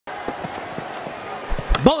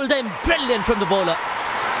Bowled him, brilliant from the bowler.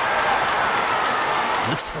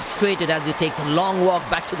 Looks frustrated as he takes a long walk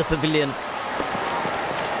back to the pavilion.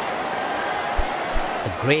 It's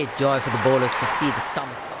a great joy for the bowlers to see the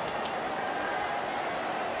stumps.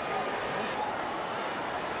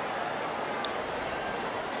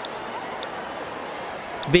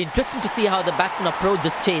 Be interesting to see how the batsmen approach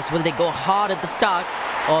this chase. Will they go hard at the start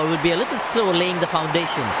or will be a little slow laying the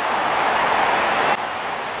foundation?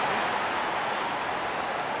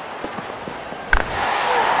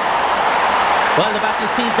 Well, the batsman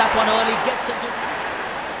sees that one early, gets into...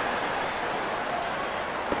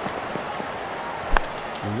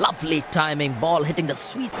 Lovely timing, ball hitting the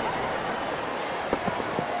sweet.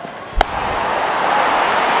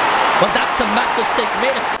 Well, that's a massive six,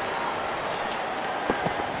 made it.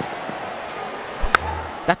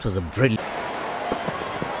 That was a brilliant...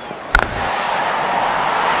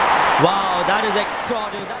 Wow, that is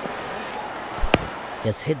extraordinary. He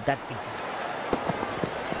has hit that...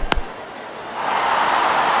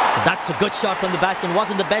 That's a good shot from the batsman.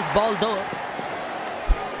 Wasn't the best ball though.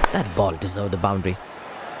 That ball deserved a boundary.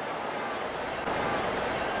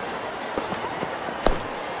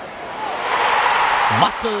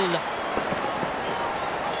 Muscle.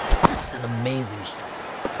 That's an amazing shot.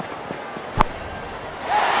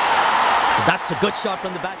 That's a good shot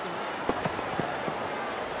from the batsman.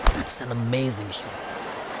 That's an amazing shot.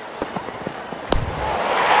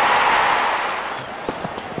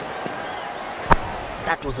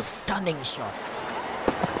 That was a stunning shot.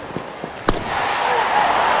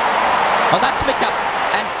 Oh, that's picked up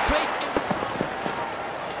and straight in.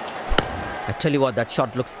 I tell you what, that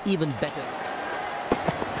shot looks even better.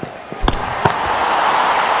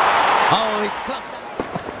 Oh, he's clubbed up.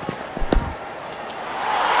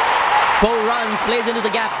 4 runs, plays into the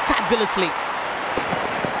gap fabulously.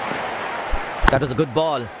 That was a good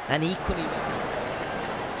ball and equally well.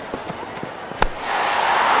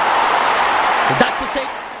 That's a 6.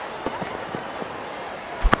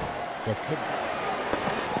 Yes, hit that.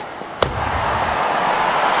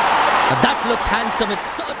 That looks handsome. It's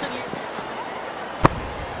certainly...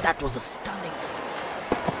 That was a stunning...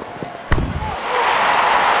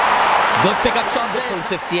 Good pickup shot. The full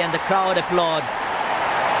 50 and the crowd applauds.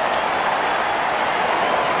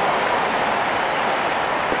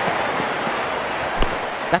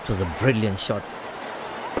 That was a brilliant shot.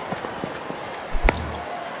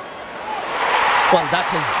 Well,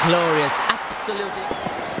 that is glorious, absolutely.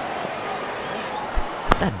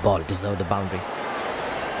 That ball deserved a boundary.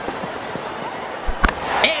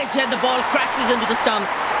 Edge and the ball crashes into the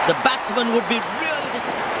stumps. The batsman would be really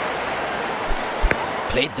disappointed.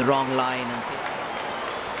 Played the wrong line.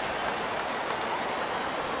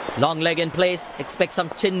 Long leg in place. Expect some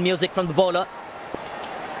chin music from the bowler.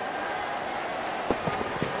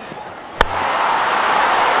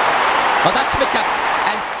 Oh, that's picked up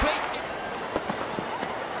and straight.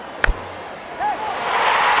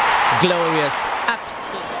 Glorious,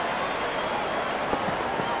 absolutely.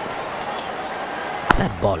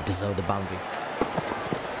 That ball deserved a boundary.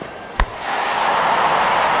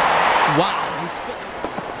 Wow,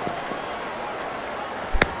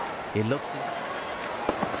 he looks in.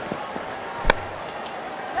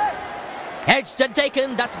 Edged and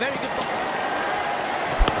taken, that's very good ball.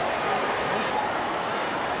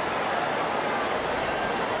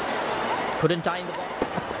 Couldn't tie in the ball.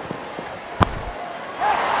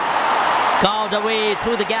 Carved away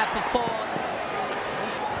through the gap for 4.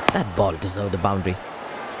 That ball deserved a boundary.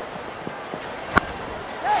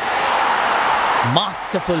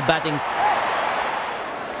 Masterful batting.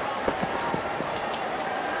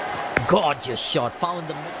 Gorgeous shot. Found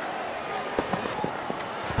the middle.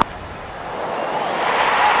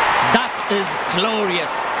 That is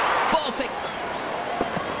glorious. Perfect.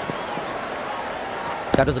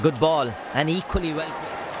 That was a good ball and equally well played.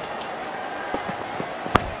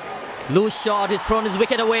 Loose shot, he's thrown his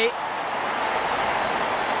wicket away.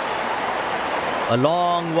 A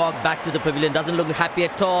long walk back to the pavilion, doesn't look happy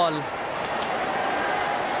at all.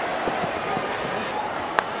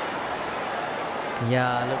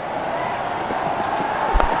 Yeah, look.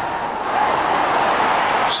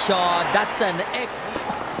 Shot, that's an X.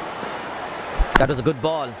 That was a good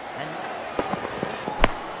ball. And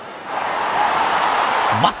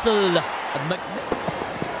muscle.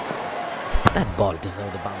 That ball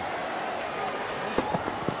deserved a bounce.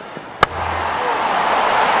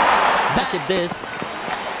 Baship this.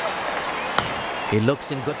 He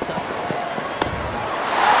looks in good time.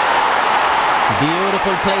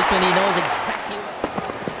 Beautiful placement. He knows exactly what.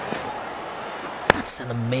 That's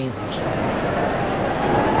an amazing shot.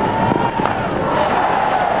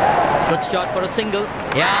 Good Good shot for a single.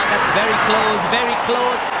 Yeah, that's very close, very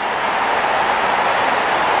close.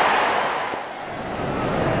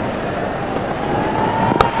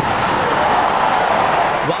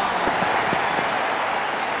 Wow.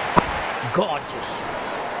 Gorgeous shot.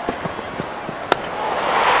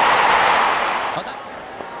 Oh, that's...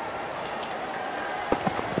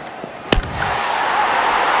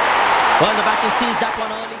 Well, the batsman sees that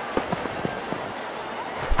one early.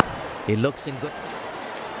 He looks in good time.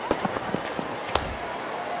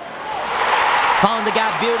 Found the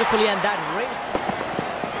gap beautifully, and that race.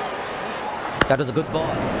 That was a good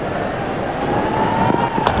ball.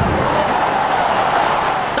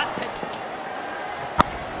 That's it.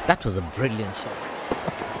 That was a brilliant shot.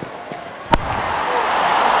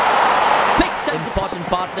 Picked an important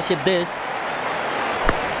partnership this.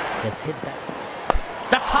 Has hit that.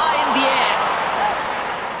 That's high in the air.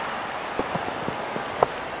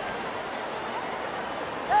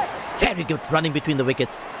 Very good running between the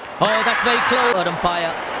wickets. Oh, that's very close.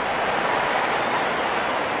 Umpire.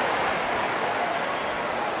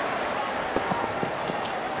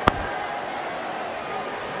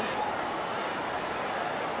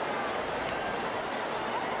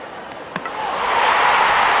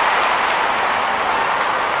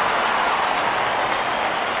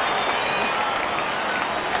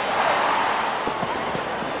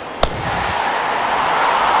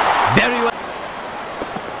 Very well.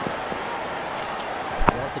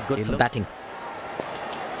 Good for batting.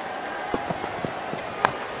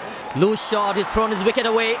 Loose shot, he's thrown his wicket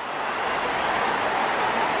away.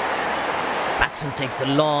 Batsman takes the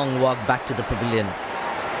long walk back to the pavilion.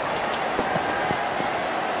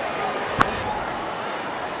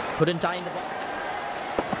 Couldn't tie in the ball.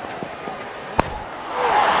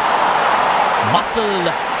 Muscled,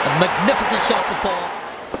 a magnificent shot for four.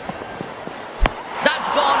 That's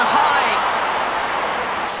gone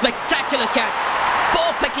high. Spectacular catch.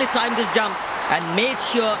 Perfectly timed his jump and made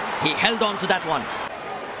sure he held on to that one.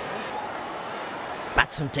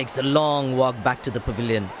 Batsman takes the long walk back to the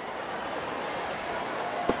pavilion.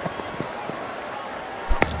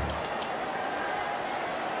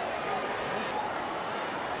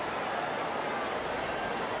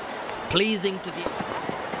 Pleasing to the...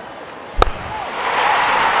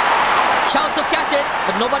 Shouts of catch it,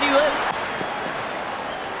 but nobody will.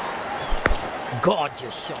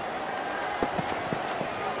 Gorgeous shot.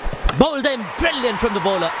 Bowled him, brilliant from the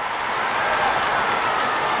bowler.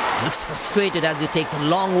 Looks frustrated as he takes a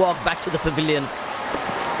long walk back to the pavilion.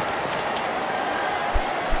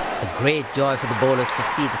 It's a great joy for the bowlers to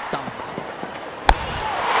see the stumps.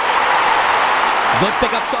 Good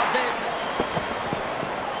pick-up shot there.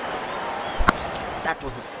 That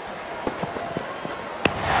was a stump.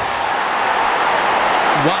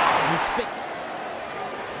 Wow, he's picked.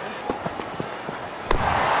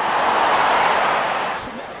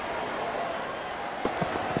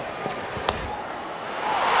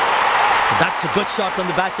 That's a good shot from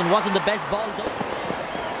the batsman. Wasn't the best ball though.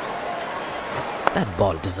 That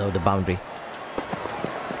ball deserved a boundary.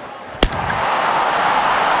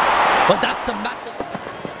 But that's a massive...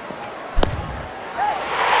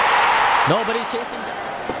 Nobody's chasing that.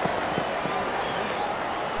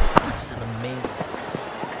 That's an amazing...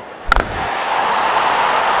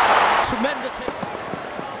 Tremendous hit.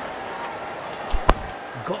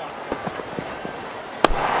 God.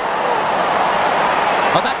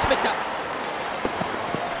 Oh, that's picked up.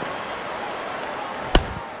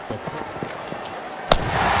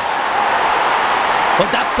 Oh,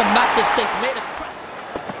 that's a massive six. Made a crack.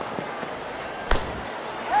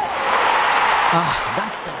 Ah,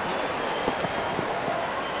 that's a beauty.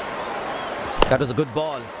 That was a good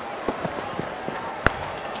ball.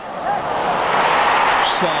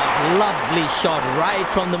 Shot, lovely shot right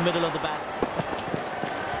from the middle of the bat.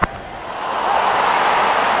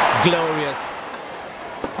 Glorious.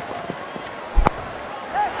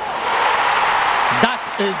 That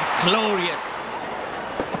is glorious.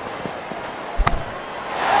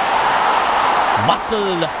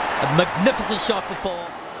 Muscle, a magnificent shot for four.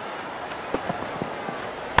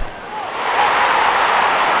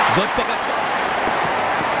 Good pickup shot.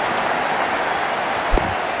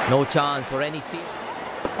 No chance for any field.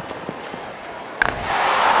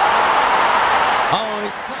 Oh,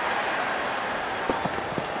 he's clever.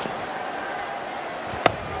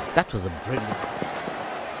 That was a brilliant.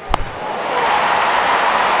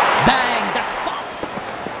 Bang, that's pop.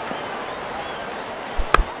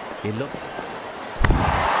 He looks.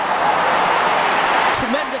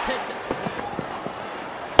 Tremendous hit.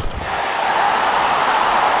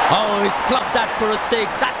 Oh, he's clubbed that for a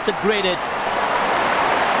six. That's a great hit.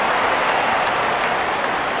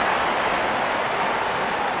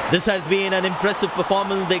 This has been an impressive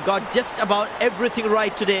performance. They got just about everything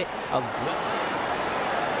right today.